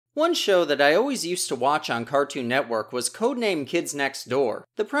One show that I always used to watch on Cartoon Network was Codename Kids Next Door.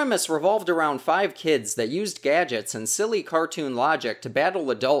 The premise revolved around 5 kids that used gadgets and silly cartoon logic to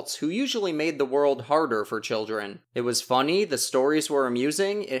battle adults who usually made the world harder for children. It was funny, the stories were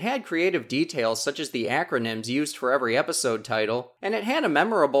amusing, it had creative details such as the acronyms used for every episode title, and it had a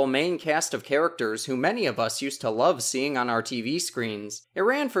memorable main cast of characters who many of us used to love seeing on our TV screens. It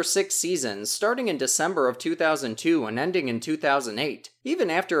ran for 6 seasons, starting in December of 2002 and ending in 2008.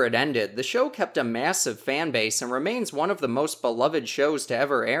 Even after it ended, the show kept a massive fan base and remains one of the most beloved shows to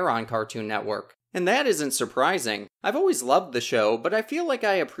ever air on Cartoon Network. And that isn't surprising. I've always loved the show, but I feel like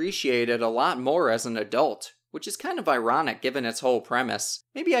I appreciate it a lot more as an adult, which is kind of ironic given its whole premise.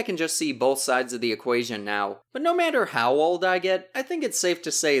 Maybe I can just see both sides of the equation now. But no matter how old I get, I think it's safe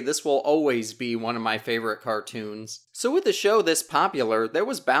to say this will always be one of my favorite cartoons. So with a show this popular, there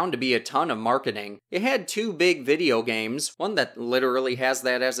was bound to be a ton of marketing. It had 2 big video games, one that literally has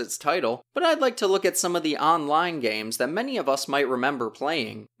that as its title, but I'd like to look at some of the online games that many of us might remember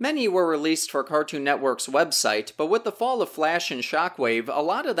playing. Many were released for Cartoon Network's website, but with the fall of Flash and Shockwave, a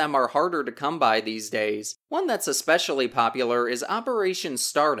lot of them are harder to come by these days. One that's especially popular is Operation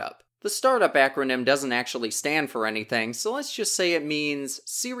Startup. The startup acronym doesn't actually stand for anything, so let's just say it means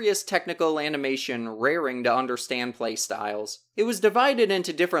Serious Technical Animation Raring to Understand Playstyles. It was divided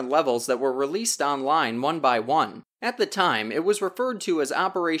into different levels that were released online one by one. At the time, it was referred to as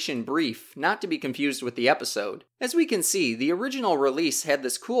Operation Brief, not to be confused with the episode. As we can see, the original release had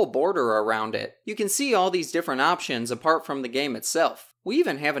this cool border around it. You can see all these different options apart from the game itself. We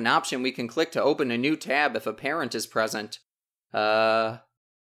even have an option we can click to open a new tab if a parent is present.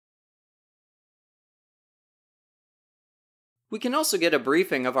 We can also get a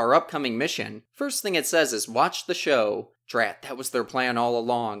briefing of our upcoming mission. First thing it says is watch the show. Drat, that was their plan all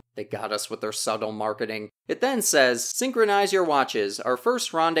along. They got us with their subtle marketing. It then says, synchronize your watches. Our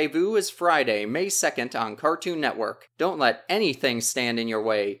first rendezvous is Friday, May 2nd on Cartoon Network. Don't let anything stand in your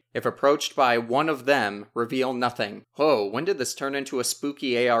way. If approached by one of them, reveal nothing. Whoa, when did this turn into a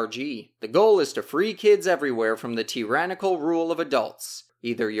spooky ARG? The goal is to free kids everywhere from the tyrannical rule of adults.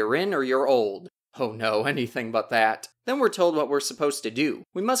 Either you're in or you're old. Oh no, anything but that. Then we're told what we're supposed to do.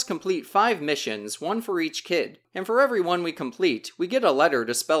 We must complete 5 missions, one for each kid. And for every one we complete, we get a letter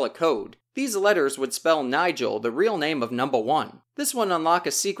to spell a code. These letters would spell Nigel, the real name of number 1. This would unlock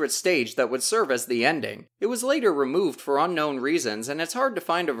a secret stage that would serve as the ending. It was later removed for unknown reasons, and it's hard to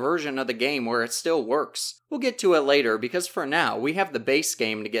find a version of the game where it still works. We'll get to it later because for now, we have the base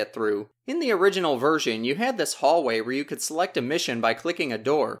game to get through. In the original version, you had this hallway where you could select a mission by clicking a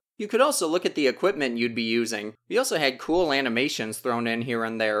door. You could also look at the equipment you'd be using. We also had cool animations thrown in here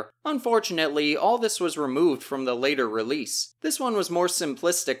and there. Unfortunately, all this was removed from the later release. This one was more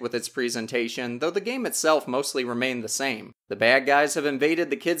simplistic with its presentation, though the game itself mostly remained the same. The bad guys have invaded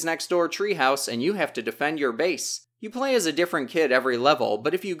the Kids Next Door treehouse and you have to defend your base. You play as a different kid every level,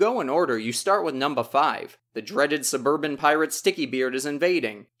 but if you go in order, you start with number 5. The dreaded suburban pirate Stickybeard is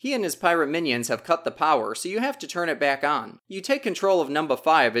invading. He and his pirate minions have cut the power, so you have to turn it back on. You take control of number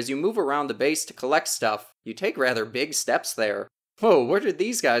 5 as you move around the base to collect stuff. You take rather big steps there. Whoa, where did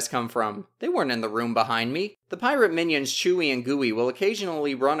these guys come from? They weren't in the room behind me. The pirate minions Chewy and Gooey will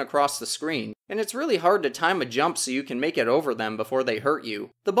occasionally run across the screen, and it's really hard to time a jump so you can make it over them before they hurt you.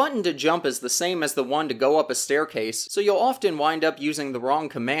 The button to jump is the same as the one to go up a staircase, so you'll often wind up using the wrong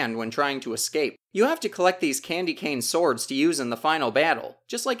command when trying to escape. You have to collect these candy cane swords to use in the final battle,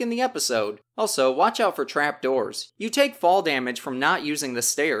 just like in the episode. Also, watch out for trapdoors. You take fall damage from not using the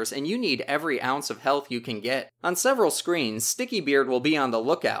stairs, and you need every ounce of health you can get. On several screens, Stickybeard will be on the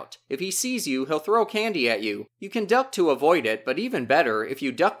lookout. If he sees you, he'll throw candy at you. You can duck to avoid it, but even better, if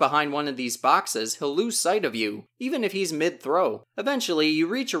you duck behind one of these boxes, he'll lose sight of you, even if he's mid-throw. Eventually, you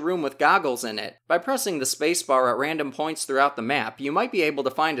reach a room with goggles in it. By pressing the spacebar at random points throughout the map, you might be able to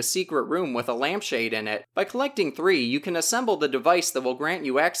find a secret room with a lampshade in it. By collecting 3, you can assemble the device that will grant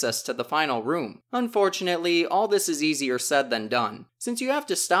you access to the final room. Unfortunately, all this is easier said than done. Since you have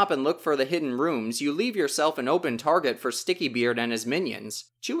to stop and look for the hidden rooms, you leave yourself an open target for Stickybeard and his minions.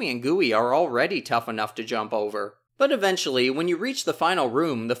 Chewy and Gooey are already tough enough to jump over. But eventually, when you reach the final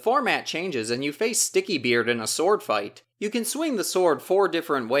room, the format changes and you face Stickybeard in a sword fight. You can swing the sword 4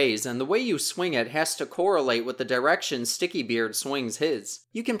 different ways, and the way you swing it has to correlate with the direction Stickybeard swings his.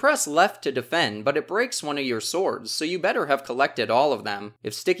 You can press left to defend, but it breaks one of your swords, so you better have collected all of them.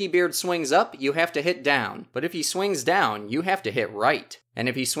 If Stickybeard swings up, you have to hit down, but if he swings down, you have to hit right. And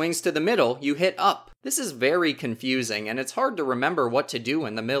if he swings to the middle, you hit up. This is very confusing, and it's hard to remember what to do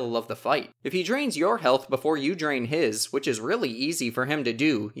in the middle of the fight. If he drains your health before you drain his, which is really easy for him to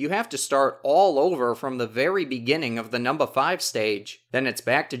do, you have to start all over from the very beginning of the number 5 stage. Then it's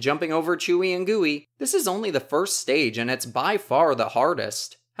back to jumping over Chewy and Gooey. This is only the first stage, and it's by far the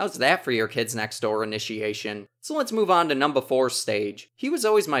hardest. How's that for your Kids Next Door initiation? So let's move on to number 4's stage. He was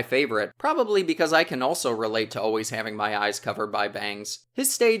always my favorite, probably because I can also relate to always having my eyes covered by bangs.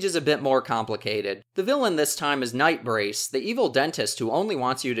 His stage is a bit more complicated. The villain this time is Nightbrace, the evil dentist who only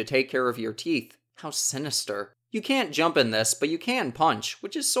wants you to take care of your teeth. How sinister. You can't jump in this, but you can punch,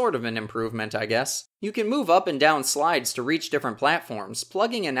 which is sort of an improvement, I guess. You can move up and down slides to reach different platforms,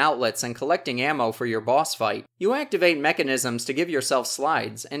 plugging in outlets and collecting ammo for your boss fight. You activate mechanisms to give yourself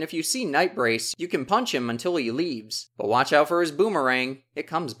slides, and if you see Nightbrace, you can punch him until he leaves. But watch out for his boomerang, it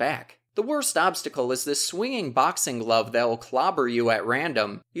comes back. The worst obstacle is this swinging boxing glove that will clobber you at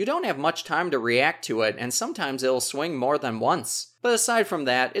random. You don't have much time to react to it, and sometimes it'll swing more than once. But aside from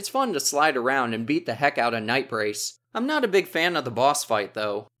that, it's fun to slide around and beat the heck out of Nightbrace. I'm not a big fan of the boss fight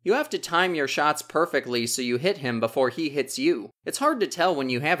though. You have to time your shots perfectly so you hit him before he hits you. It's hard to tell when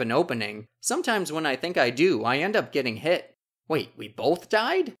you have an opening. Sometimes when I think I do, I end up getting hit. Wait, we both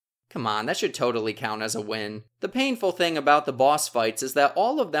died? Come on, that should totally count as a win. The painful thing about the boss fights is that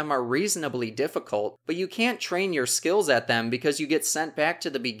all of them are reasonably difficult, but you can't train your skills at them because you get sent back to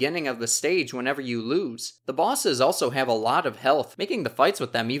the beginning of the stage whenever you lose. The bosses also have a lot of health, making the fights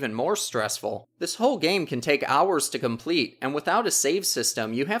with them even more stressful. This whole game can take hours to complete, and without a save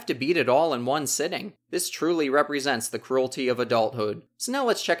system, you have to beat it all in one sitting. This truly represents the cruelty of adulthood. So now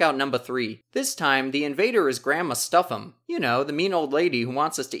let's check out number 3. This time, the invader is Grandma Stuff'em. You know, the mean old lady who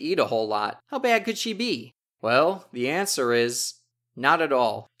wants us to eat a whole lot. How bad could she be? Well, the answer is not at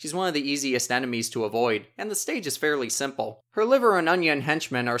all. She's one of the easiest enemies to avoid, and the stage is fairly simple. Her liver and onion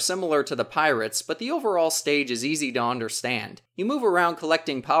henchmen are similar to the pirates, but the overall stage is easy to understand. You move around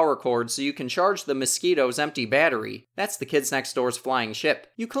collecting power cords so you can charge the Mosquito's empty battery. That's the Kids Next Door's flying ship.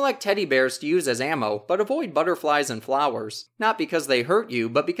 You collect teddy bears to use as ammo, but avoid butterflies and flowers. Not because they hurt you,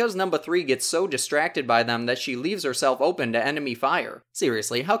 but because number 3 gets so distracted by them that she leaves herself open to enemy fire.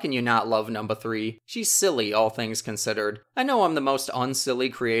 Seriously, how can you not love number 3? She's silly, all things considered. I know I'm the most unsilly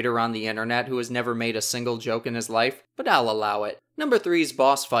creator on the internet who has never made a single joke in his life, but I'll allow it. Number 3's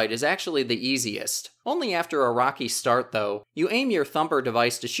boss fight is actually the easiest. Only after a rocky start though. You aim your thumper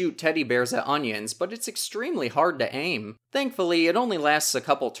device to shoot teddy bears at onions, but it's extremely hard to aim. Thankfully, it only lasts a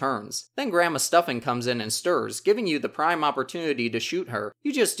couple turns. Then Grandma Stuffing comes in and stirs, giving you the prime opportunity to shoot her.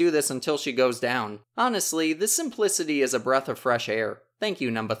 You just do this until she goes down. Honestly, this simplicity is a breath of fresh air. Thank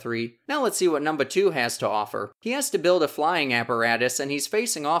you, number 3. Now let's see what number 2 has to offer. He has to build a flying apparatus and he's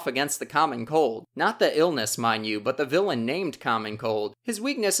facing off against the Common Cold. Not the illness, mind you, but the villain named Common Cold. His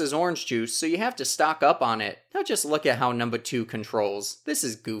weakness is orange juice, so you have to stock up on it. Now just look at how number 2 controls. This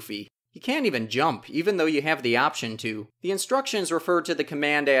is goofy. You can't even jump, even though you have the option to. The instructions refer to the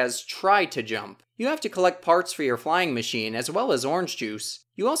command as try to jump. You have to collect parts for your flying machine as well as orange juice.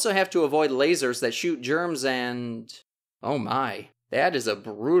 You also have to avoid lasers that shoot germs and... oh my. That is a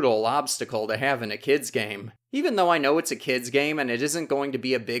brutal obstacle to have in a kid's game. Even though I know it's a kid's game and it isn't going to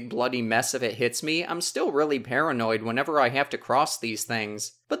be a big bloody mess if it hits me, I'm still really paranoid whenever I have to cross these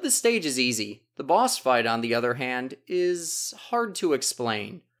things. But the stage is easy. The boss fight, on the other hand, is hard to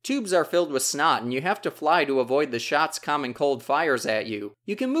explain. Tubes are filled with snot and you have to fly to avoid the shots Common Cold fires at you.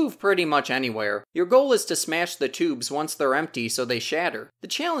 You can move pretty much anywhere. Your goal is to smash the tubes once they're empty so they shatter. The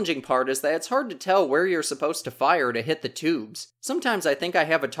challenging part is that it's hard to tell where you're supposed to fire to hit the tubes. Sometimes I think I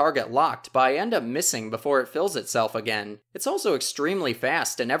have a target locked, but I end up missing before it fills itself again. It's also extremely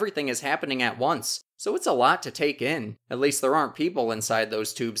fast and everything is happening at once, so it's a lot to take in. At least there aren't people inside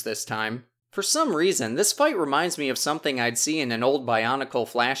those tubes this time. For some reason, this fight reminds me of something I'd see in an old Bionicle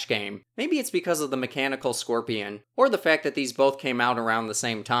Flash game. Maybe it's because of the mechanical scorpion, or the fact that these both came out around the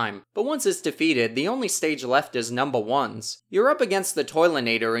same time. But once it's defeated, the only stage left is number 1's. You're up against the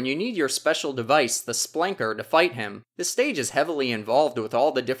Toilinator and you need your special device, the Splanker, to fight him. This stage is heavily involved with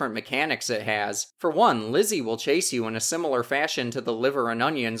all the different mechanics it has. For one, Lizzie will chase you in a similar fashion to the Liver and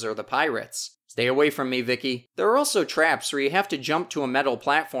Onions or the Pirates. Stay away from me, Vicky. There are also traps where you have to jump to a metal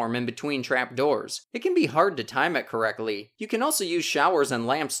platform in between trap doors. It can be hard to time it correctly. You can also use showers and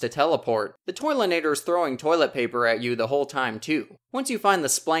lamps to teleport. The Toilinator's throwing toilet paper at you the whole time too. Once you find the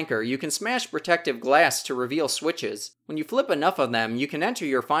Splanker, you can smash protective glass to reveal switches. When you flip enough of them, you can enter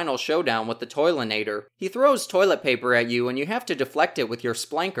your final showdown with the Toilinator. He throws toilet paper at you and you have to deflect it with your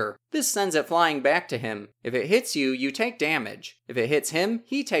splanker. This sends it flying back to him. If it hits you, you take damage. If it hits him,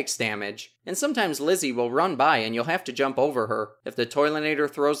 he takes damage. And sometimes Lizzie will run by and you'll have to jump over her. If the Toilinator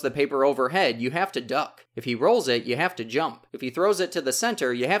throws the paper overhead, you have to duck. If he rolls it, you have to jump. If he throws it to the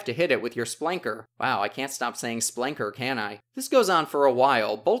center, you have to hit it with your splanker. Wow, I can't stop saying splanker, can I? This goes on for a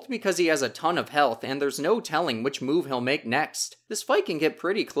while, both because he has a ton of health and there's no telling which move he'll make next. This fight can get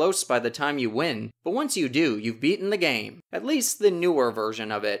pretty close by the time you win, but once you do, you've beaten the game. At least the newer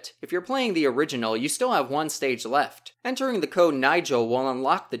version of it. If you're playing the original, you still have one stage left. Entering the code Nigel will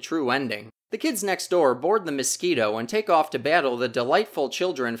unlock the true ending. The kids next door board the Mosquito and take off to battle the delightful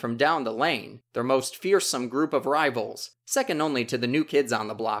children from down the lane, their most fearsome group of rivals, second only to the new kids on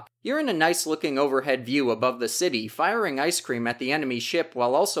the block. You're in a nice looking overhead view above the city, firing ice cream at the enemy ship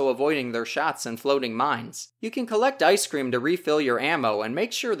while also avoiding their shots and floating mines. You can collect ice cream to refill your ammo and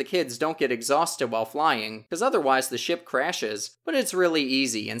make sure the kids don't get exhausted while flying, because otherwise the ship crashes, but it's really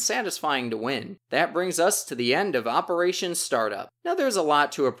easy and satisfying to win. That brings us to the end of Operation Startup. Now there's a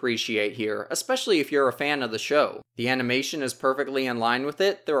lot to appreciate here, especially if you're a fan of the show. The animation is perfectly in line with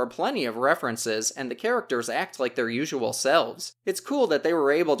it, there are plenty of references, and the characters act like their usual selves. It's cool that they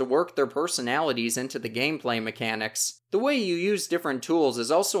were able to work their personalities into the gameplay mechanics. The way you use different tools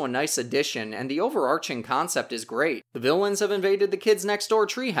is also a nice addition, and the overarching concept is great. The villains have invaded the kids next door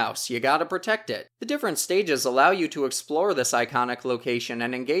treehouse, you gotta protect it. The different stages allow you to explore this iconic location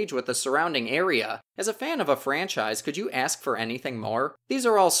and engage with the surrounding area. As a fan of a franchise, could you ask for anything more? These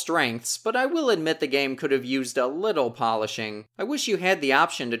are all strengths, but I will admit the game could have used a little polishing. I wish you had the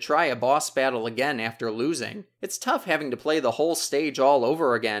option to try a boss battle again after losing. It's tough having to play the whole stage all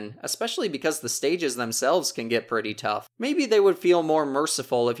over again, especially because the stages themselves can get pretty tough. Maybe they would feel more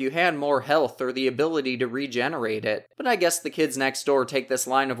merciful if you had more health or the ability to regenerate it, but I guess the kids next door take this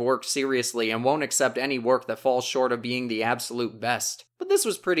line of work seriously and won't accept any work that falls short of being the absolute best. But this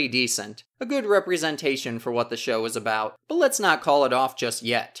was pretty decent. A good representation for what the show is about. But let's not call it off just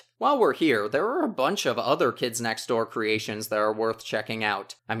yet. While we're here, there are a bunch of other Kids Next Door creations that are worth checking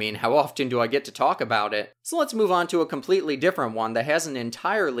out. I mean, how often do I get to talk about it? So let's move on to a completely different one that has an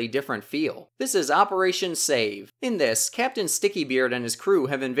entirely different feel. This is Operation Save. In this, Captain Stickybeard and his crew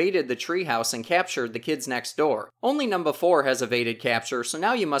have invaded the treehouse and captured the kids next door. Only number 4 has evaded capture, so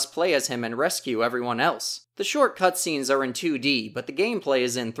now you must play as him and rescue everyone else. The short cutscenes are in 2D, but the gameplay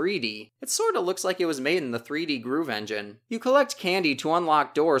is in 3D. It sorta looks like it was made in the 3D Groove Engine. You collect candy to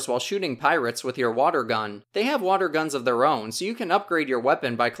unlock doors while shooting pirates with your water gun. They have water guns of their own, so you can upgrade your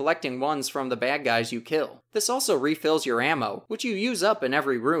weapon by collecting ones from the bad guys you kill. This also refills your ammo, which you use up in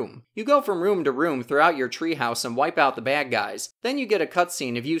every room. You go from room to room throughout your treehouse and wipe out the bad guys. Then you get a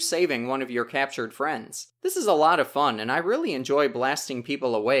cutscene of you saving one of your captured friends. This is a lot of fun, and I really enjoy blasting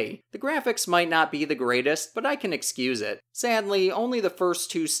people away. The graphics might not be the greatest, but I can excuse it. Sadly, only the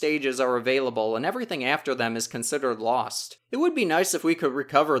first 2 stages are available, and everything after them is considered lost. It would be nice if we could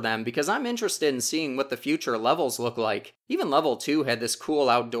recover them, because I'm interested in seeing what the future levels look like. Even level 2 had this cool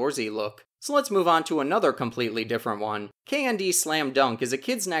outdoorsy look. So let's move on to another completely different one. K&D Slam Dunk is a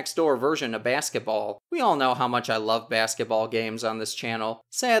Kids Next Door version of basketball. We all know how much I love basketball games on this channel.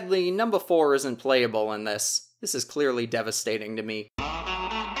 Sadly, number 4 isn't playable in this. This is clearly devastating to me.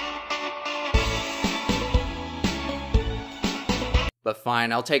 But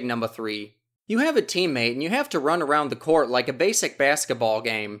fine, I'll take number 3. You have a teammate and you have to run around the court like a basic basketball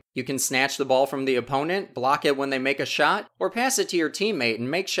game. You can snatch the ball from the opponent, block it when they make a shot, or pass it to your teammate and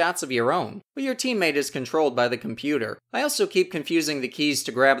make shots of your own. But your teammate is controlled by the computer. I also keep confusing the keys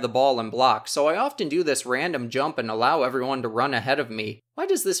to grab the ball and block, so I often do this random jump and allow everyone to run ahead of me. Why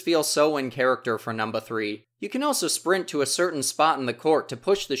does this feel so in character for number 3? You can also sprint to a certain spot in the court to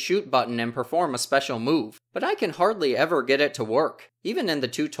push the shoot button and perform a special move, but I can hardly ever get it to work, even in the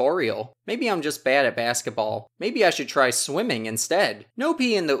tutorial. Maybe I'm just bad at basketball. Maybe I should try swimming instead. No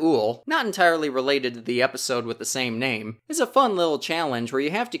Pee in the Ool, not entirely related to the episode with the same name, is a fun little challenge where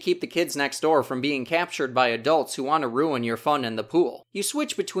you have to keep the kids next door from being captured by adults who want to ruin your fun in the pool. You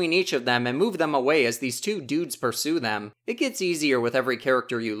switch between each of them and move them away as these 2 dudes pursue them. It gets easier with every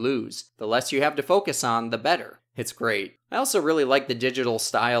character you lose. The less you have to focus on, the better. It's great. I also really like the digital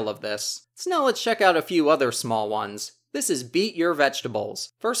style of this. So now let's check out a few other small ones. This is Beat Your Vegetables.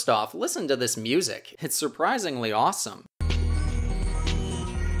 First off, listen to this music. It's surprisingly awesome.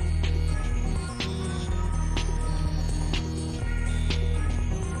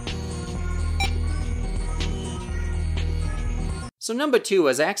 So number 2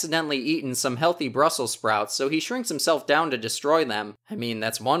 has accidentally eaten some healthy Brussels sprouts, so he shrinks himself down to destroy them. I mean,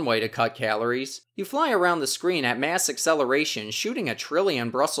 that's one way to cut calories. You fly around the screen at mass acceleration, shooting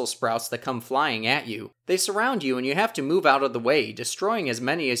 1,000,000,000,000 Brussels sprouts that come flying at you. They surround you and you have to move out of the way, destroying as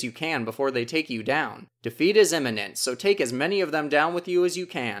many as you can before they take you down. Defeat is imminent, so take as many of them down with you as you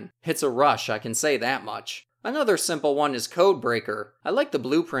can. It's a rush, I can say that much. Another simple one is Codebreaker. I like the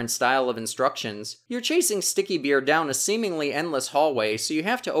blueprint style of instructions. You're chasing Sticky Beard down a seemingly endless hallway, so you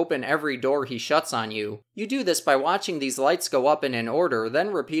have to open every door he shuts on you. You do this by watching these lights go up in an order, then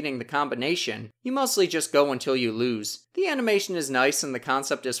repeating the combination. You mostly just go until you lose. The animation is nice and the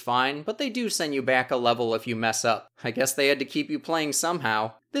concept is fine, but they do send you back a level if you mess up. I guess they had to keep you playing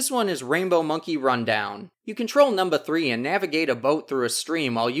somehow. This one is Rainbow Monkey Rundown. You control number 3 and navigate a boat through a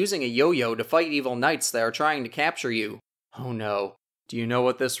stream while using a yo-yo to fight evil knights that are trying to capture you. Oh no. Do you know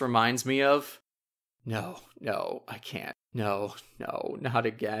what this reminds me of? No, I can't. No, not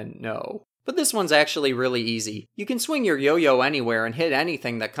again, no. But this one's actually really easy. You can swing your yo-yo anywhere and hit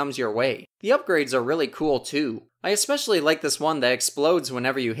anything that comes your way. The upgrades are really cool too. I especially like this one that explodes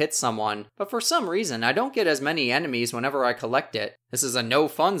whenever you hit someone, but for some reason I don't get as many enemies whenever I collect it. This is a no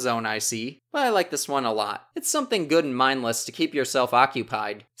fun zone I see, but I like this one a lot. It's something good and mindless to keep yourself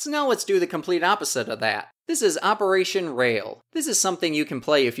occupied. So now let's do the complete opposite of that. This is Operation Rail. This is something you can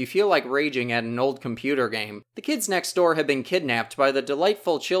play if you feel like raging at an old computer game. The kids next door have been kidnapped by the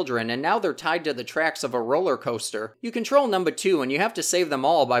delightful children and now they're tied to the tracks of a roller coaster. You control number 2 and you have to save them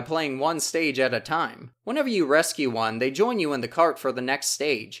all by playing one stage at a time. Whenever you rescue one, they join you in the cart for the next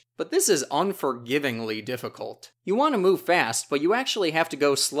stage. But this is unforgivingly difficult. You want to move fast, but you actually have to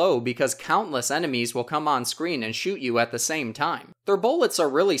go slow because countless enemies will come on screen and shoot you at the same time. Their bullets are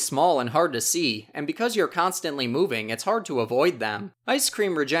really small and hard to see, and because you're constantly moving, it's hard to avoid them. Ice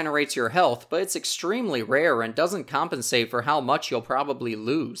cream regenerates your health, but it's extremely rare and doesn't compensate for how much you'll probably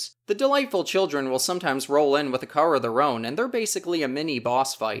lose. The delightful children will sometimes roll in with a car of their own, and they're basically a mini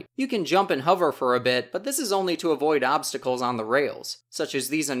boss fight. You can jump and hover for a bit, but this is only to avoid obstacles on the rails, such as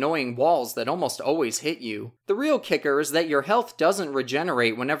these annoying walls that almost always hit you. The real kicker is that your health doesn't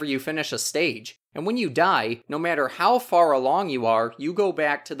regenerate whenever you finish a stage, and when you die, no matter how far along you are, you go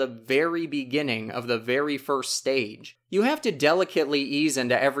back to the very beginning of the very first stage. You have to delicately ease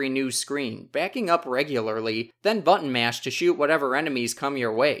into every new screen, backing up regularly, then button mash to shoot whatever enemies come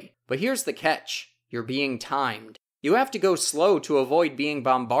your way. But here's the catch. You're being timed. You have to go slow to avoid being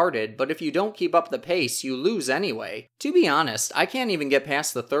bombarded, but if you don't keep up the pace, you lose anyway. To be honest, I can't even get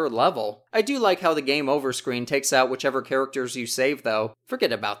past the 3rd level. I do like how the game over screen takes out whichever characters you save though.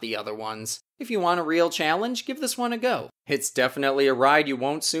 Forget about the other ones. If you want a real challenge, give this one a go. It's definitely a ride you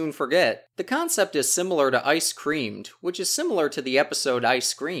won't soon forget. The concept is similar to Ice Creamed, which is similar to the episode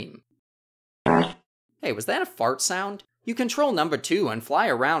Ice Cream. Hey, was that a fart sound? You control number 2 and fly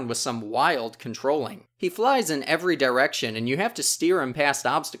around with some wild controlling. He flies in every direction and you have to steer him past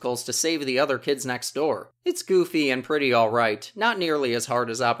obstacles to save the other kids next door. It's goofy and pretty alright, not nearly as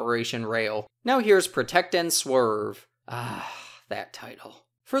hard as Operation Rail. Now here's Protect and Swerve. That title.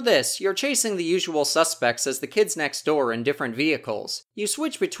 For this, you're chasing the usual suspects as the kids next door in different vehicles. You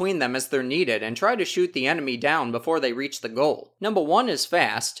switch between them as they're needed and try to shoot the enemy down before they reach the goal. Number 1 is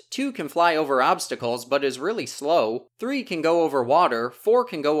fast, 2 can fly over obstacles but is really slow, 3 can go over water, 4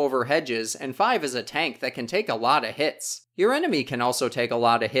 can go over hedges, and 5 is a tank that can take a lot of hits. Your enemy can also take a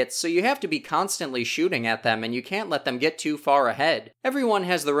lot of hits, so you have to be constantly shooting at them and you can't let them get too far ahead. Everyone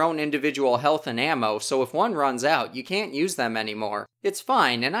has their own individual health and ammo, so if one runs out, you can't use them anymore. It's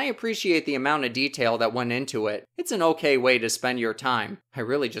fine, and I appreciate the amount of detail that went into it. It's an okay way to spend your time. I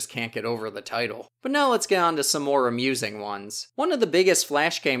really just can't get over the title. But now let's get on to some more amusing ones. One of the biggest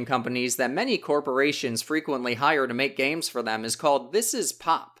flash game companies that many corporations frequently hire to make games for them is called This Is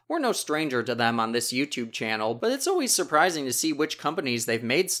Pop. We're no stranger to them on this YouTube channel, but it's always surprising to see which companies they've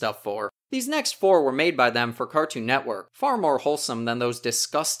made stuff for. These next 4 were made by them for Cartoon Network, far more wholesome than those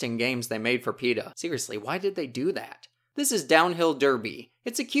disgusting games they made for PETA. Seriously, why did they do that? This is Downhill Derby.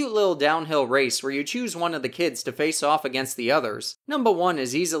 It's a cute little downhill race where you choose one of the kids to face off against the others. Number 1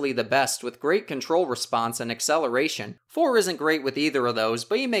 is easily the best with great control response and acceleration. 4 isn't great with either of those,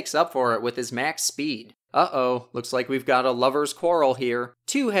 but he makes up for it with his max speed. Uh-oh, looks like we've got a lover's quarrel here.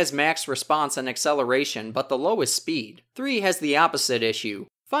 2 has max response and acceleration, but the lowest speed. 3 has the opposite issue.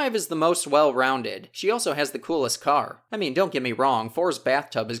 5 is the most well-rounded. She also has the coolest car. I mean, don't get me wrong, 4's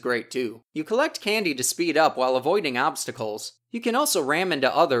bathtub is great too. You collect candy to speed up while avoiding obstacles. You can also ram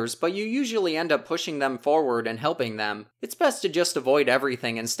into others, but you usually end up pushing them forward and helping them. It's best to just avoid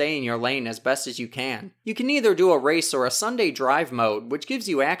everything and stay in your lane as best as you can. You can either do a race or a Sunday drive mode, which gives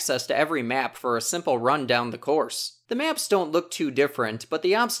you access to every map for a simple run down the course. The maps don't look too different, but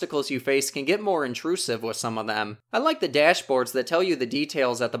the obstacles you face can get more intrusive with some of them. I like the dashboards that tell you the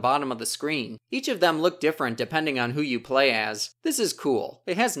details at the bottom of the screen. Each of them look different depending on who you play as. This is cool.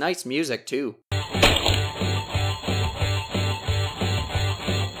 It has nice music too.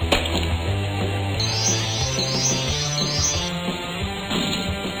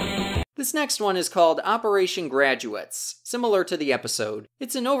 This next one is called Operation Graduates, similar to the episode.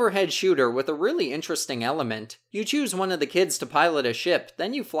 It's an overhead shooter with a really interesting element. You choose one of the kids to pilot a ship,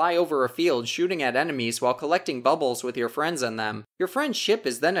 then you fly over a field shooting at enemies while collecting bubbles with your friends in them. Your friend's ship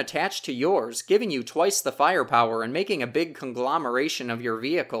is then attached to yours, giving you twice the firepower and making a big conglomeration of your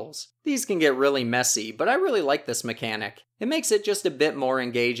vehicles. These can get really messy, but I really like this mechanic. It makes it just a bit more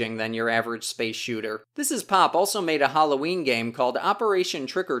engaging than your average space shooter. This is Pop also made a Halloween game called Operation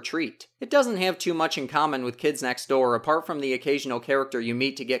Trick or Treat. It doesn't have too much in common with Kids Next Door apart from the occasional character you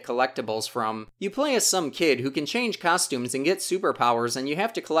meet to get collectibles from. You play as some kid who can change costumes and get superpowers, and you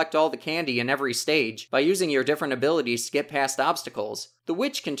have to collect all the candy in every stage by using your different abilities to get past obstacles. The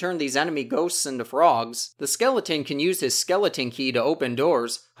witch can turn these enemy ghosts into frogs. The skeleton can use his skeleton key to open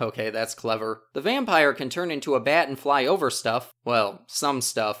doors. Okay, that's clever. The vampire can turn into a bat and fly over stuff. Well, some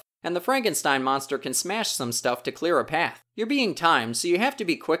stuff. And the Frankenstein monster can smash some stuff to clear a path. You're being timed, so you have to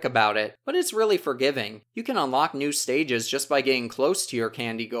be quick about it, but it's really forgiving. You can unlock new stages just by getting close to your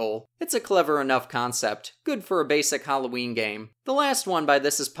candy goal. It's a clever enough concept, good for a basic Halloween game. The last one by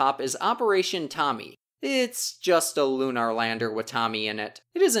This Is Pop is Operation Tommy. It's just a lunar lander with Tommy in it.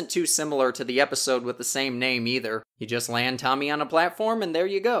 It isn't too similar to the episode with the same name either. You just land Tommy on a platform and there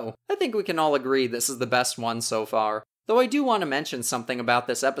you go. I think we can all agree this is the best one so far. Though I do want to mention something about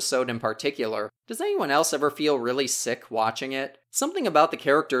this episode in particular. Does anyone else ever feel really sick watching it? Something about the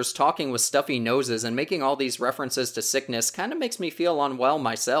characters talking with stuffy noses and making all these references to sickness kind of makes me feel unwell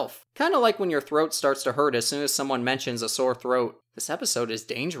myself. Kind of like when your throat starts to hurt as soon as someone mentions a sore throat. This episode is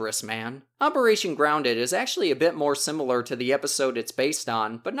dangerous, man. Operation Grounded is actually a bit more similar to the episode it's based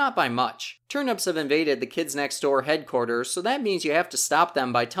on, but not by much. Turnips have invaded the Kids Next Door headquarters, so that means you have to stop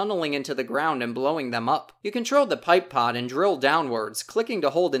them by tunneling into the ground and blowing them up. You control the pipe pod and drill downwards, clicking to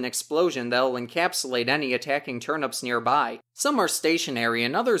hold an explosion that'll encapsulate any attacking turnips nearby. Some are stationary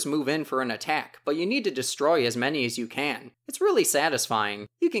and others move in for an attack, but you need to destroy as many as you can. It's really satisfying.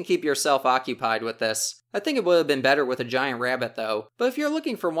 You can keep yourself occupied with this. I think it would have been better with a giant rabbit though, but if you're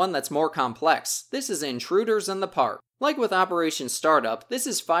looking for one that's more complex, this is Intruders in the Park. Like with Operation Startup, this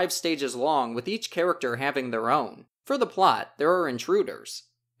is 5 stages long with each character having their own. For the plot, there are intruders,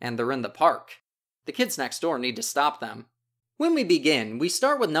 and they're in the park. The kids next door need to stop them. When we begin, we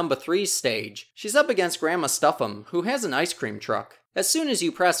start with number 3's stage. She's up against Grandma Stuff'em, who has an ice cream truck. As soon as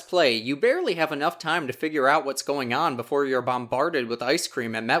you press play, you barely have enough time to figure out what's going on before you're bombarded with ice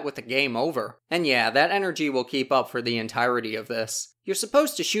cream and met with the game over. And yeah, that energy will keep up for the entirety of this. You're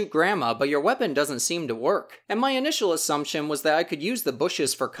supposed to shoot Grandma, but your weapon doesn't seem to work. And my initial assumption was that I could use the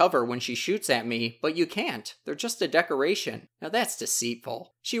bushes for cover when she shoots at me, but you can't. They're just a decoration. Now that's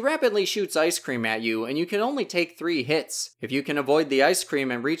deceitful. She rapidly shoots ice cream at you, and you can only take 3 hits. If you can avoid the ice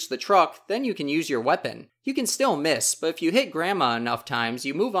cream and reach the truck, then you can use your weapon. You can still miss, but if you hit Grandma enough times,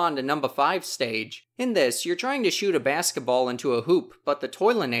 you move on to number 5 stage. In this, you're trying to shoot a basketball into a hoop, but the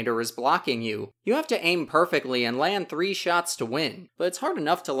Toilinator is blocking you. You have to aim perfectly and land 3 shots to win, but it's hard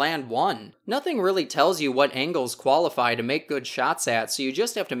enough to land 1. Nothing really tells you what angles qualify to make good shots at, so you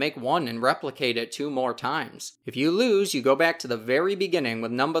just have to make 1 and replicate it 2 more times. If you lose, you go back to the very beginning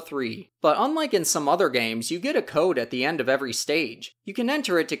with number 3. But unlike in some other games, you get a code at the end of every stage. You can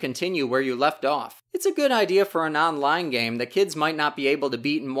enter it to continue where you left off. It's a good idea for an online game that kids might not be able to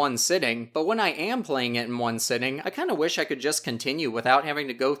beat in one sitting, but when I am playing it in one sitting, I kinda wish I could just continue without having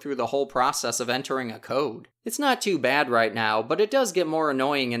to go through the whole process of entering a code. It's not too bad right now, but it does get more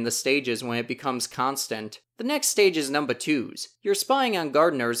annoying in the stages when it becomes constant. The next stage is number 2's. You're spying on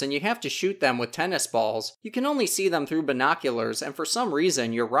gardeners and you have to shoot them with tennis balls. You can only see them through binoculars, and for some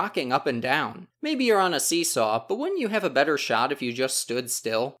reason you're rocking up and down. Maybe you're on a seesaw, but wouldn't you have a better shot if you just stood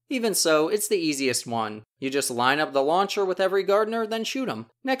still? Even so, it's the easiest one. You just line up the launcher with every gardener, then shoot them.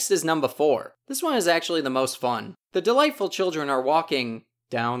 Next is number 4. This one is actually the most fun. The delightful children are walking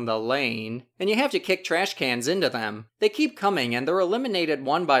down the lane, and you have to kick trash cans into them. They keep coming, and they're eliminated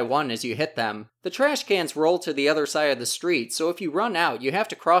one by one as you hit them. The trash cans roll to the other side of the street, so if you run out, you have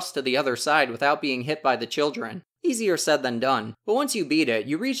to cross to the other side without being hit by the children. Easier said than done, but once you beat it,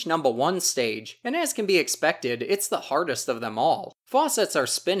 you reach number 1 stage, and as can be expected, it's the hardest of them all. Faucets are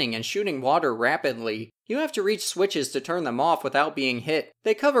spinning and shooting water rapidly. You have to reach switches to turn them off without being hit.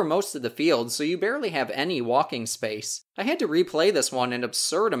 They cover most of the field, so you barely have any walking space. I had to replay this one an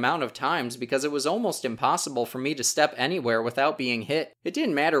absurd amount of times because it was almost impossible for me to step anywhere without being hit. It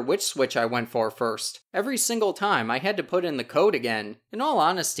didn't matter which switch I went for first. Every single time I had to put in the code again. In all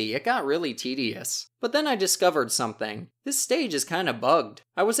honesty, it got really tedious. But then I discovered something. This stage is kinda bugged.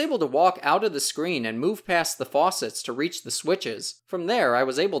 I was able to walk out of the screen and move past the faucets to reach the switches. From there, I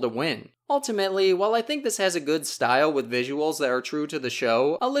was able to win. Ultimately, while I think this has a good style with visuals that are true to the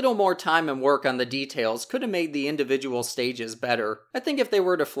show, a little more time and work on the details could have made the individual stages better. I think if they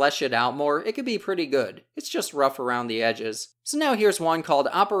were to flesh it out more, it could be pretty good. It's just rough around the edges. So now here's one called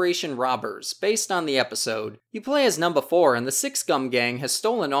Operation Robbers, based on the episode. You play as number 4 and the Six Gum Gang has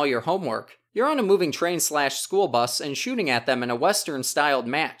stolen all your homework. You're on a moving train/school bus and shooting at them in a Western-styled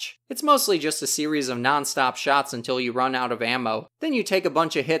match. It's mostly just a series of non-stop shots until you run out of ammo. Then you take a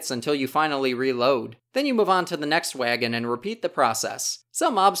bunch of hits until you finally reload. Then you move on to the next wagon and repeat the process.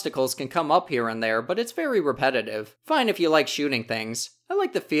 Some obstacles can come up here and there, but it's very repetitive. Fine if you like shooting things. I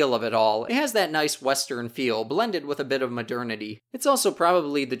like the feel of it all. It has that nice Western feel, blended with a bit of modernity. It's also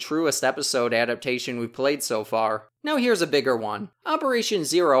probably the truest episode adaptation we've played so far. Now here's a bigger one. Operation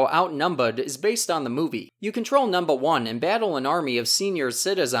Zero Outnumbered is based on the movie. You control number 1 and battle an army of senior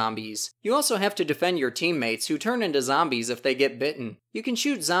Cita-zombies. You also have to defend your teammates who turn into zombies if they get bitten. You can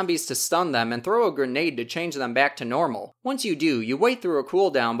shoot zombies to stun them and throw a grenade to change them back to normal. Once you do, you wait through a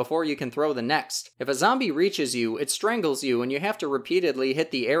cooldown before you can throw the next. If a zombie reaches you, it strangles you and you have to repeatedly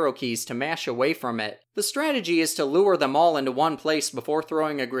hit the arrow keys to mash away from it. The strategy is to lure them all into one place before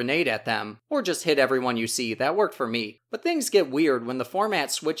throwing a grenade at them, or just hit everyone you see. That worked for me. But things get weird when the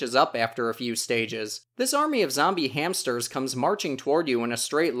format switches up after a few stages. This army of zombie hamsters comes marching toward you in a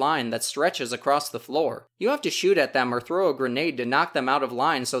straight line that stretches across the floor. You have to shoot at them or throw a grenade to knock them out of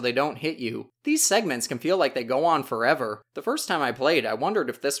line so they don't hit you. These segments can feel like they go on forever. The first time I played, I wondered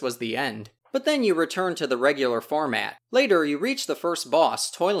if this was the end. But then you return to the regular format. Later, you reach the first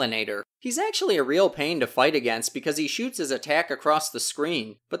boss, Toilinator. He's actually a real pain to fight against because he shoots his attack across the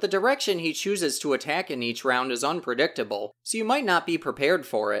screen, but the direction he chooses to attack in each round is unpredictable, so you might not be prepared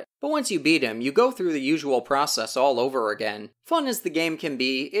for it. But once you beat him, you go through the usual process all over again. Fun as the game can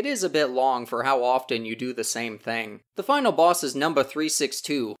be, it is a bit long for how often you do the same thing. The final boss is number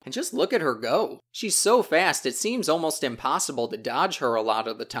 362, and just look at her go. She's so fast it seems almost impossible to dodge her a lot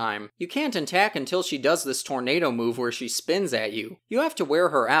of the time. You can't attack until she does this tornado move where she spins at you. You have to wear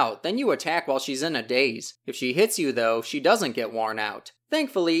her out, then you attack while she's in a daze. If she hits you though, she doesn't get worn out.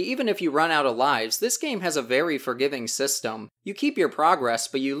 Thankfully, even if you run out of lives, this game has a very forgiving system. You keep your progress,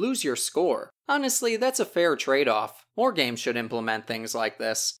 but you lose your score. Honestly, that's a fair trade-off. More games should implement things like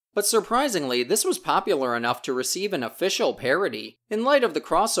this. But surprisingly, this was popular enough to receive an official parody. In light of the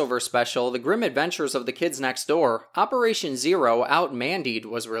crossover special, The Grim Adventures of the Kids Next Door, Operation Zero Out-Mandied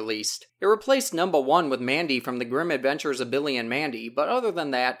was released. It replaced number 1 with Mandy from The Grim Adventures of Billy and Mandy, but other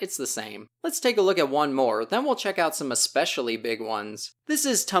than that, it's the same. Let's take a look at one more, then we'll check out some especially big ones. This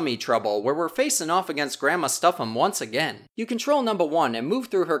is Tummy Trouble, where we're facing off against Grandma Stuff'em once again. You control number 1 and move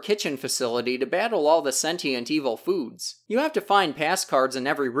through her kitchen facility to battle all the sentient evil foods. You have to find pass cards in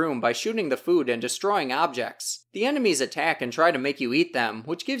every room by shooting the food and destroying objects. The enemies attack and try to make you eat them,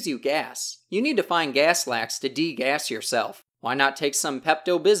 which gives you gas. You need to find gas lax to de-gas yourself. Why not take some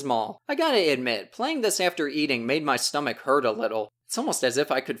Pepto-Bismol? I gotta admit, playing this after eating made my stomach hurt a little. It's almost as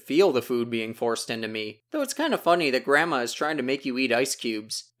if I could feel the food being forced into me. Though it's kinda funny that Grandma is trying to make you eat ice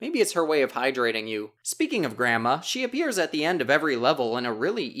cubes. Maybe it's her way of hydrating you. Speaking of Grandma, she appears at the end of every level in a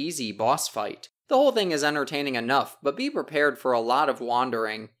really easy boss fight. The whole thing is entertaining enough, but be prepared for a lot of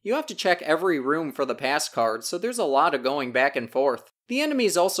wandering. You have to check every room for the pass cards, so there's a lot of going back and forth. The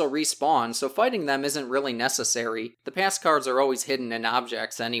enemies also respawn, so fighting them isn't really necessary. The pass cards are always hidden in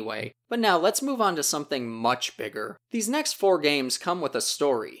objects anyway. But now let's move on to something much bigger. These next 4 games come with a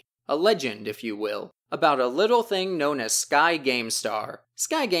story. A legend, if you will. About a little thing known as Sky GameStar.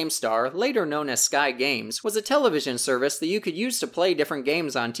 Sky GameStar, later known as Sky Games, was a television service that you could use to play different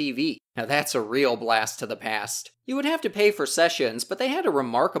games on TV. Now that's a real blast to the past. You would have to pay for sessions, but they had a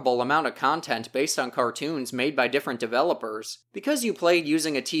remarkable amount of content based on cartoons made by different developers. Because you played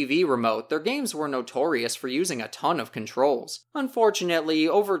using a TV remote, their games were notorious for using a ton of controls. Unfortunately,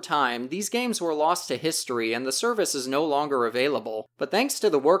 over time, these games were lost to history and the service is no longer available. But thanks to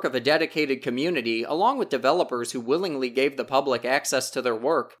the work of a dedicated community, along with developers who willingly gave the public access to their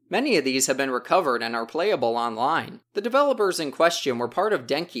work, many of these have been recovered and are playable online. The developers in question were part of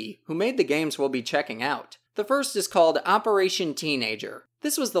Denki, who made the games we'll be checking out. The first is called Operation Teenager.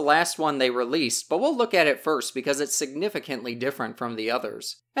 This was the last one they released, but we'll look at it first because it's significantly different from the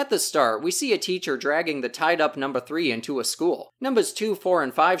others. At the start, we see a teacher dragging the tied-up number 3 into a school. Numbers 2, 4,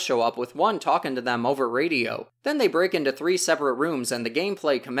 and 5 show up with one talking to them over radio. Then they break into 3 separate rooms and the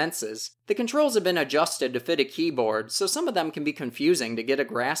gameplay commences. The controls have been adjusted to fit a keyboard, so some of them can be confusing to get a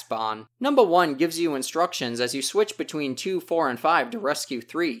grasp on. Number 1 gives you instructions as you switch between 2, 4, and 5 to rescue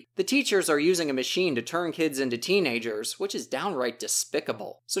 3. The teachers are using a machine to turn kids into teenagers, which is downright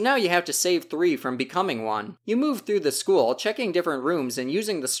despicable. So now you have to save 3 from becoming one. You move through the school, checking different rooms and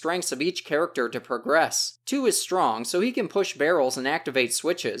using the strengths of each character to progress. 2 is strong, so he can push barrels and activate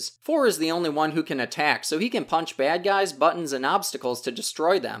switches. 4 is the only one who can attack, so he can punch bad guys, buttons, and obstacles to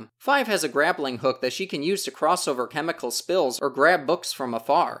destroy them. 5 has a grappling hook that she can use to cross over chemical spills or grab books from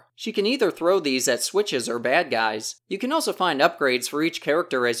afar. She can either throw these at switches or bad guys. You can also find upgrades for each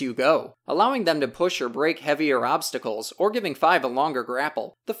character as you go, allowing them to push or break heavier obstacles, or giving 5 a longer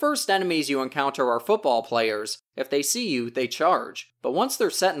grapple. The first enemies you encounter are football players. If they see you, they charge. But once they're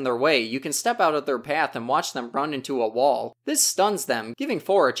set in their way, you can step out of their path and watch them run into a wall. This stuns them, giving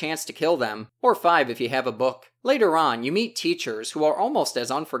 4 a chance to kill them, or 5 if you have a book. Later on, you meet teachers who are almost as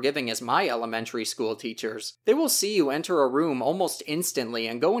unforgiving as my elementary school teachers. They will see you enter a room almost instantly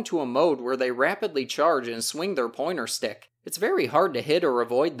and go into a mode where they rapidly charge and swing their pointer stick. It's very hard to hit or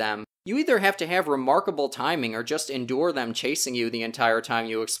avoid them. You either have to have remarkable timing or just endure them chasing you the entire time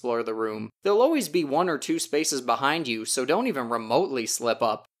you explore the room. They'll always be 1 or 2 spaces behind you, so don't even remotely slip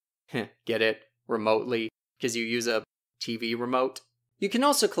up. Get it? Remotely? Because you use a TV remote? You can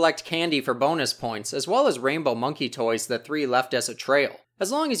also collect candy for bonus points, as well as rainbow monkey toys that 3 left as a trail.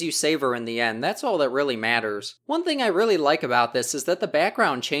 As long as you save her in the end, that's all that really matters. One thing I really like about this is that the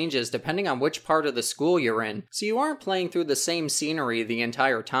background changes depending on which part of the school you're in, so you aren't playing through the same scenery the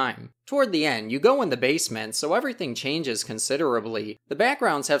entire time. Toward the end, you go in the basement, so everything changes considerably. The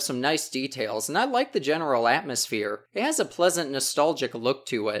backgrounds have some nice details, and I like the general atmosphere. It has a pleasant, nostalgic look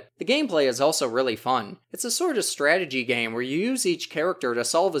to it. The gameplay is also really fun. It's a sort of strategy game where you use each character to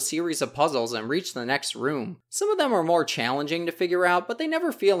solve a series of puzzles and reach the next room. Some of them are more challenging to figure out, but they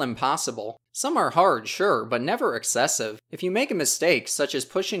never feel impossible. Some are hard, sure, but never excessive. If you make a mistake, such as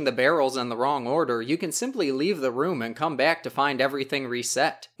pushing the barrels in the wrong order, you can simply leave the room and come back to find everything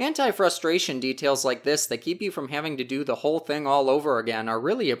reset. Anti-frustration details like this that keep you from having to do the whole thing all over again are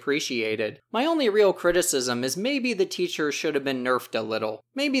really appreciated. My only real criticism is maybe the teachers should have been nerfed a little.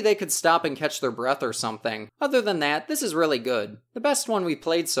 Maybe they could stop and catch their breath or something. Other than that, this is really good. The best one we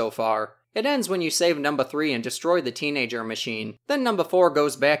played so far. It ends when you save number 3 and destroy the teenager machine. Then number 4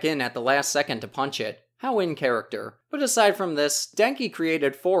 goes back in at the last second to punch it. How in character. But aside from this, Denki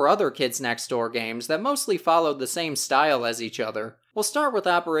created 4 other Kids Next Door games that mostly followed the same style as each other. We'll start with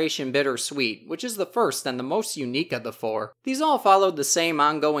Operation Bittersweet, which is the first and the most unique of the 4. These all followed the same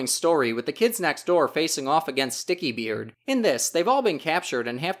ongoing story, with the kids next door facing off against Sticky Beard. In this, they've all been captured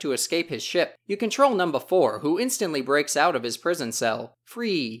and have to escape his ship. You control number 4, who instantly breaks out of his prison cell.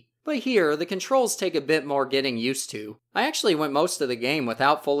 Free. But here, the controls take a bit more getting used to. I actually went most of the game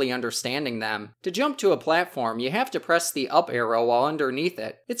without fully understanding them. To jump to a platform, you have to press the up arrow while underneath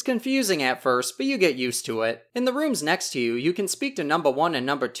it. It's confusing at first, but you get used to it. In the rooms next to you, you can speak to number 1 and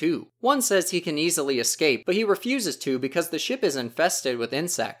number 2. 1 says he can easily escape, but he refuses to because the ship is infested with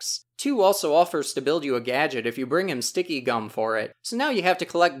insects. 2 also offers to build you a gadget if you bring him sticky gum for it, so now you have to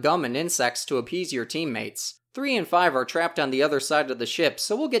collect gum and insects to appease your teammates. 3 and 5 are trapped on the other side of the ship,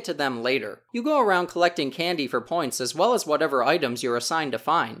 so we'll get to them later. You go around collecting candy for points as well as whatever items you're assigned to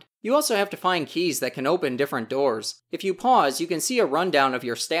find. You also have to find keys that can open different doors. If you pause, you can see a rundown of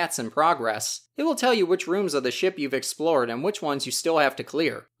your stats and progress. It will tell you which rooms of the ship you've explored and which ones you still have to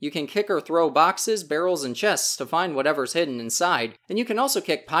clear. You can kick or throw boxes, barrels, and chests to find whatever's hidden inside, and you can also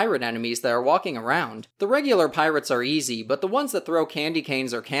kick pirate enemies that are walking around. The regular pirates are easy, but the ones that throw candy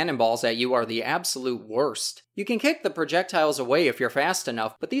canes or cannonballs at you are the absolute worst. You can kick the projectiles away if you're fast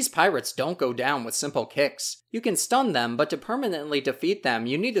enough, but these pirates don't go down with simple kicks. You can stun them, but to permanently defeat them,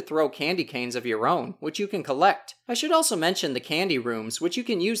 you need to throw candy canes of your own, which you can collect. I should also mention the candy rooms, which you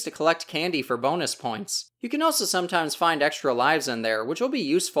can use to collect candy for bonus points. You can also sometimes find extra lives in there, which will be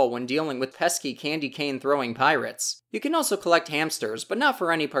useful when dealing with pesky candy cane throwing pirates. You can also collect hamsters, but not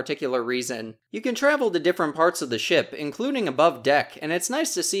for any particular reason. You can travel to different parts of the ship, including above deck, and it's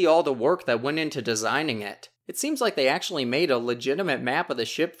nice to see all the work that went into designing it. It seems like they actually made a legitimate map of the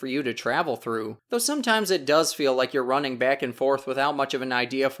ship for you to travel through, though sometimes it does feel like you're running back and forth without much of an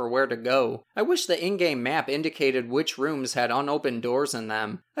idea for where to go. I wish the in-game map indicated which rooms had unopened doors in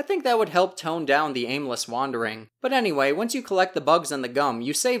them. I think that would help tone down the aimless wandering. But anyway, once you collect the bugs and the gum,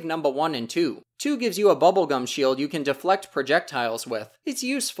 you save number 1 and 2. 2 gives you a bubblegum shield you can deflect projectiles with. It's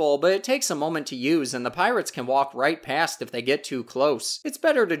useful, but it takes a moment to use and the pirates can walk right past if they get too close. It's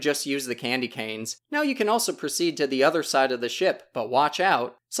better to just use the candy canes. Now you can also proceed to the other side of the ship, but watch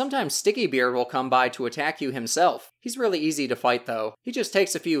out. Sometimes Sticky Beard will come by to attack you himself. He's really easy to fight though. He just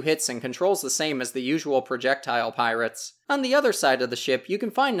takes a few hits and controls the same as the usual projectile pirates. On the other side of the ship, you can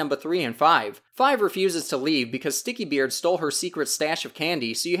find number 3 and 5. 5 refuses to leave because Sticky Beard stole her secret stash of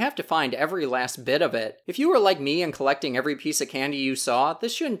candy, so you have to find every last bit of it. If you were like me and collecting every piece of candy you saw,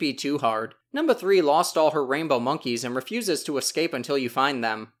 this shouldn't be too hard. Number 3 lost all her rainbow monkeys and refuses to escape until you find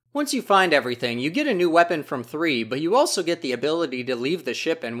them. Once you find everything, you get a new weapon from 3, but you also get the ability to leave the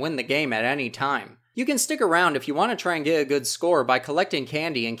ship and win the game at any time. You can stick around if you want to try and get a good score by collecting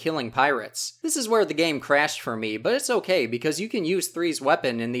candy and killing pirates. This is where the game crashed for me, but it's okay because you can use 3's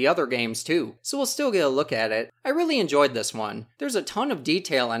weapon in the other games too, so we'll still get a look at it. I really enjoyed this one. There's a ton of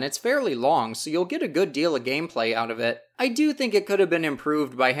detail and it's fairly long, so you'll get a good deal of gameplay out of it. I do think it could have been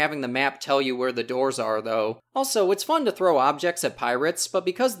improved by having the map tell you where the doors are though. Also, it's fun to throw objects at pirates, but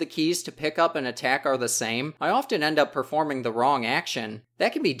because the keys to pick up and attack are the same, I often end up performing the wrong action.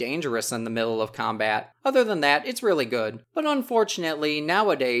 That can be dangerous in the middle of combat. Other than that, it's really good. But unfortunately,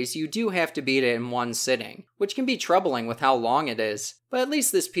 nowadays, you do have to beat it in one sitting, which can be troubling with how long it is. But at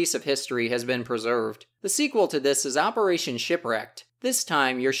least this piece of history has been preserved. The sequel to this is Operation Shipwrecked. This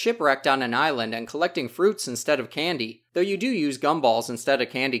time, you're shipwrecked on an island and collecting fruits instead of candy, though you do use gumballs instead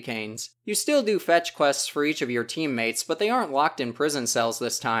of candy canes. You still do fetch quests for each of your teammates, but they aren't locked in prison cells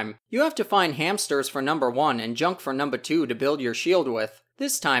this time. You have to find hamsters for number 1 and junk for number 2 to build your shield with.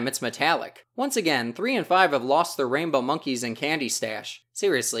 This time it's metallic. Once again, 3 and 5 have lost their rainbow monkeys and candy stash.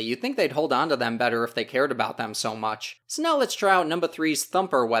 Seriously, you'd think they'd hold on to them better if they cared about them so much. So now let's try out number 3's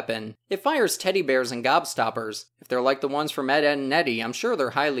thumper weapon. It fires teddy bears and gobstoppers. If they're like the ones from Ed, Edd and Eddy, I'm sure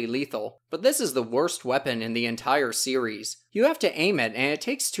they're highly lethal. But this is the worst weapon in the entire series. You have to aim it, and it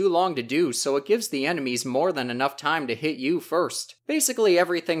takes too long to do, so it gives the enemies more than enough time to hit you first. Basically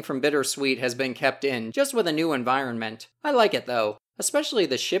everything from Bittersweet has been kept in, just with a new environment. I like it though. Especially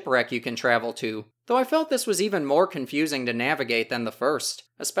the shipwreck you can travel to, though I felt this was even more confusing to navigate than the first,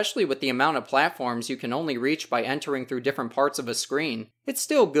 especially with the amount of platforms you can only reach by entering through different parts of a screen. It's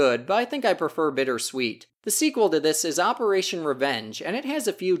still good, but I think I prefer Bittersweet. The sequel to this is Operation Revenge, and it has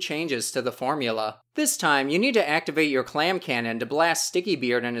a few changes to the formula. This time, you need to activate your clam cannon to blast Sticky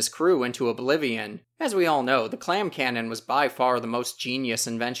Beard and his crew into oblivion. As we all know, the clam cannon was by far the most genius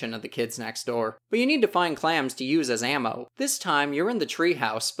invention of the kids next door. But you need to find clams to use as ammo. This time, you're in the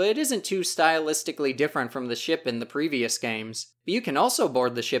treehouse, but it isn't too stylistically different from the ship in the previous games. But you can also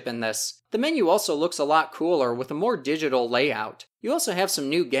board the ship in this. The menu also looks a lot cooler with a more digital layout. You also have some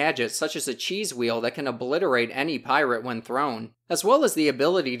new gadgets such as a cheese wheel that can obliterate any pirate when thrown, as well as the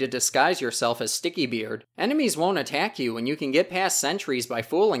ability to disguise yourself as Sticky Beard. Enemies won't attack you and you can get past sentries by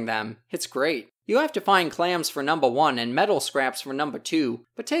fooling them. It's great. You have to find clams for number 1 and metal scraps for number 2,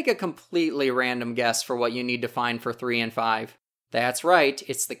 but take a completely random guess for what you need to find for 3 and 5. That's right,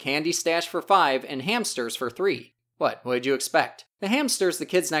 it's the candy stash for 5 and hamsters for 3. What did you expect? The hamsters the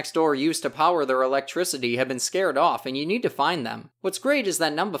kids next door use to power their electricity have been scared off and you need to find them. What's great is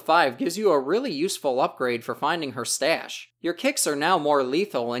that number 5 gives you a really useful upgrade for finding her stash. Your kicks are now more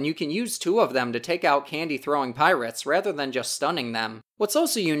lethal and you can use 2 of them to take out candy-throwing pirates rather than just stunning them. What's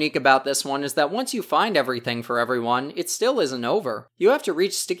also unique about this one is that once you find everything for everyone, it still isn't over. You have to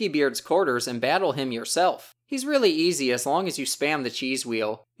reach Sticky Beard's quarters and battle him yourself. He's really easy as long as you spam the cheese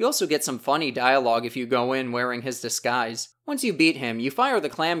wheel. You also get some funny dialogue if you go in wearing his disguise. Once you beat him, you fire the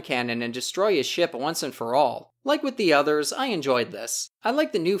clam cannon and destroy his ship once and for all. Like with the others, I enjoyed this. I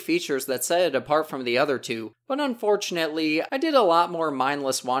like the new features that set it apart from the other two, but unfortunately, I did a lot more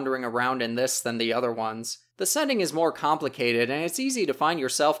mindless wandering around in this than the other ones. The setting is more complicated and it's easy to find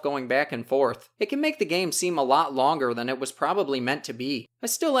yourself going back and forth. It can make the game seem a lot longer than it was probably meant to be. I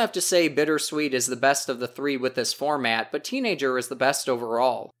still have to say Bittersweet is the best of the 3 with this format, but Teenager is the best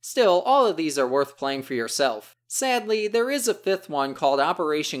overall. Still, all of these are worth playing for yourself. Sadly, there is a 5th one called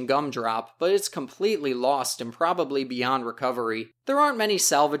Operation Gumdrop, but it's completely lost and probably beyond recovery. There aren't many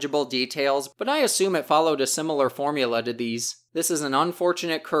salvageable details, but I assume it followed a similar formula to these. This is an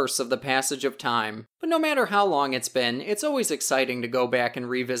unfortunate curse of the passage of time. But no matter how long it's been, it's always exciting to go back and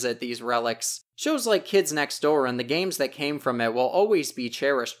revisit these relics. Shows like Kids Next Door and the games that came from it will always be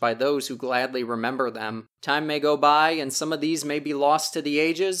cherished by those who gladly remember them. Time may go by and some of these may be lost to the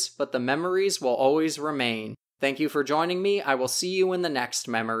ages, but the memories will always remain. Thank you for joining me. I will see you in the next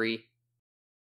memory.